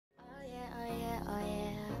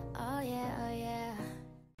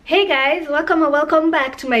Hey guys, welcome or welcome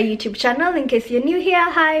back to my YouTube channel. In case you're new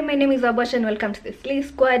here, hi, my name is Wabosha and welcome to the Klaiyi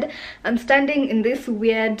squad. I'm standing in this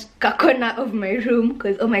weird corner of my room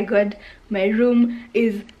because oh my god, my room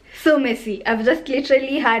is so messy. I've just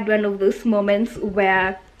literally had one of those moments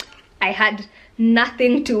where I had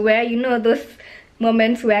nothing to wear. You know those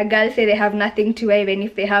moments where girls say they have nothing to wear even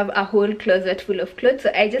if they have a whole closet full of clothes.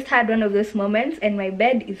 So I just had one of those moments and my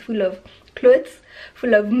bed is full of clothes,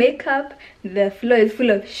 full of makeup, the floor is full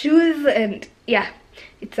of shoes, and yeah,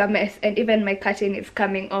 it's a mess, and even my curtain is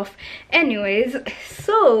coming off. Anyways,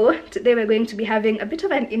 so today we're going to be having a bit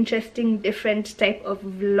of an interesting, different type of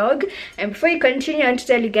vlog. And before we continue, I want to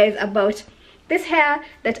tell you guys about this hair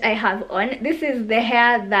that I have on. This is the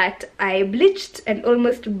hair that I bleached and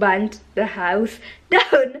almost burnt the house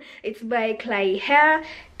down. It's by Klaiyi Hair,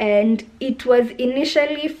 and it was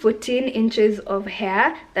initially 14 inches of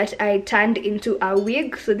hair that I turned into a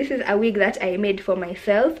wig. So this is a wig that I made for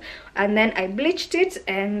myself, and then I bleached it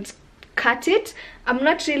and cut it. I'm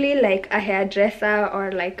not really like a hairdresser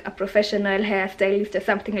or like a professional hairstylist or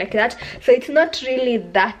something like that, so it's not really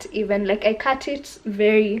that even. Like I cut it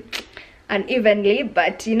very unevenly,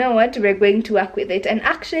 but you know what, we're going to work with it. And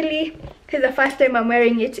actually, it's the first time I'm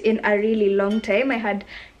wearing it in a really long time. I had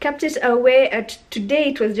kept it away, and today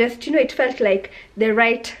it was just, you know, it felt like the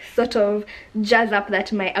right sort of jazz up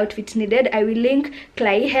that my outfit needed. I will link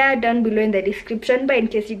Klaiyi Hair down below in the description bar in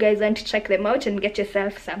case you guys want to check them out and get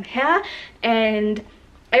yourself some hair. And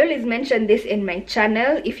I always mention this in my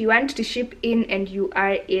channel, if you want to ship in and you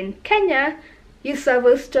are in Kenya, use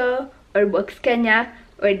Wabosha or Box Kenya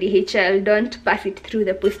or DHL. Don't pass it through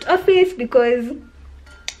the post office because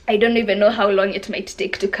I don't even know how long it might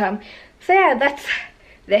take to come. So yeah, that's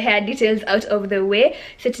the hair details out of the way.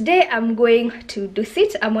 So today I'm going to do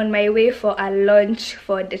it. I'm on my way for a launch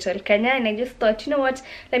for Dettolia Kenya, and I just thought, you know what,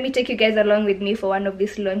 let me take you guys along with me for one of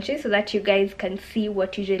these launches so that you guys can see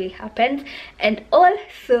what usually happens. And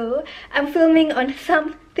also I'm filming on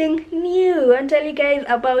something new. I'll tell you guys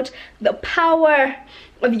about the power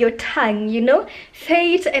of your tongue, you know,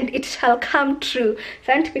 say it and it shall come true.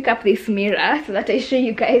 So I want to pick up this mirror so that I show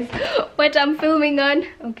you guys what I'm filming on.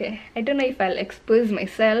 Okay, I don't know if I'll expose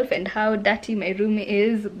myself and how dirty my room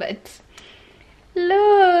is, but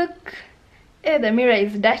look, yeah, the mirror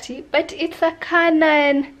is dirty, but it's a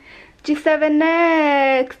Canon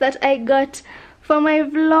G7X that I got for my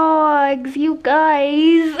vlogs, you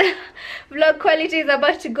guys. Vlog quality is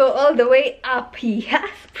about to go all the way up. Yes,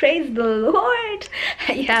 praise the Lord.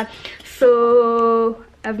 Yeah, so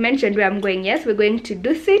I've mentioned where I'm going. Yes, we're going to do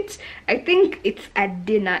it. I think it's a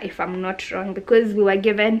dinner if I'm not wrong, because we were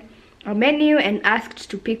given a menu and asked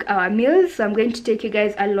to pick our meals. So I'm going to take you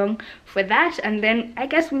guys along for that, and then I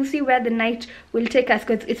guess we'll see where the night will take us,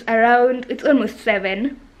 because it's almost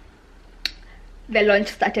 7. The launch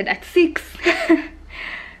started at 6.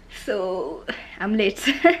 So I'm late.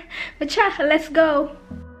 But yeah, let's go.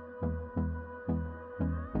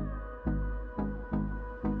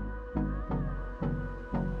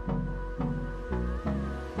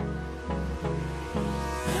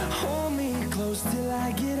 Hold me close till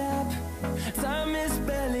I get up. Time is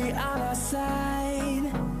barely on our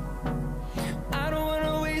side. I don't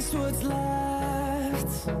wanna waste what's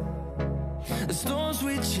left. The storms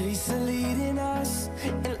we chase are leading us,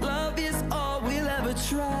 and love is all we'll ever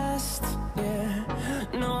trust. Yeah,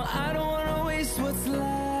 no, I don't wanna waste what's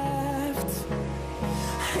left.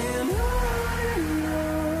 And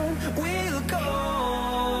on we'll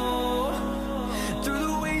go, through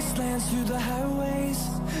the wastelands, through the highways,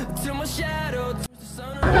 till my shadow turns to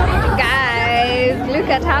sun. Guys, look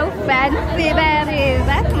at how fancy that is.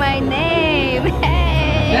 That's my name.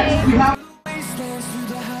 Hey. Yes,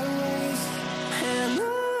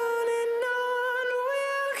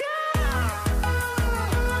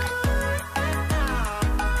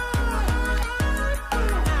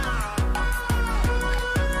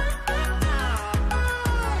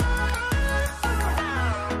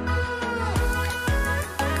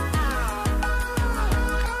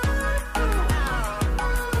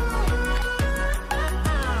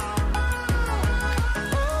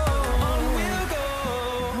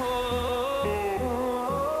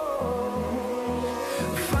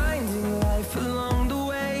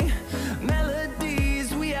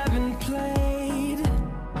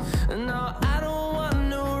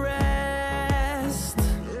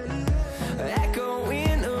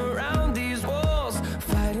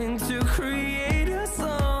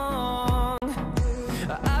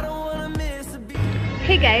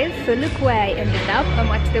 Hey guys, so look where I ended up. I'm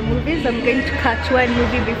at the movies. I'm going to catch one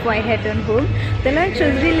movie before I head on home. The lunch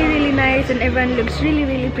was really nice and everyone looks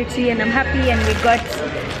really pretty, and I'm happy, and we got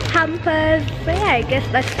hampers. So yeah, I guess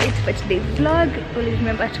that's it for today's vlog. Always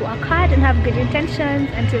remember to work hard and have good intentions.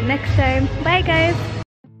 Until next time, bye guys.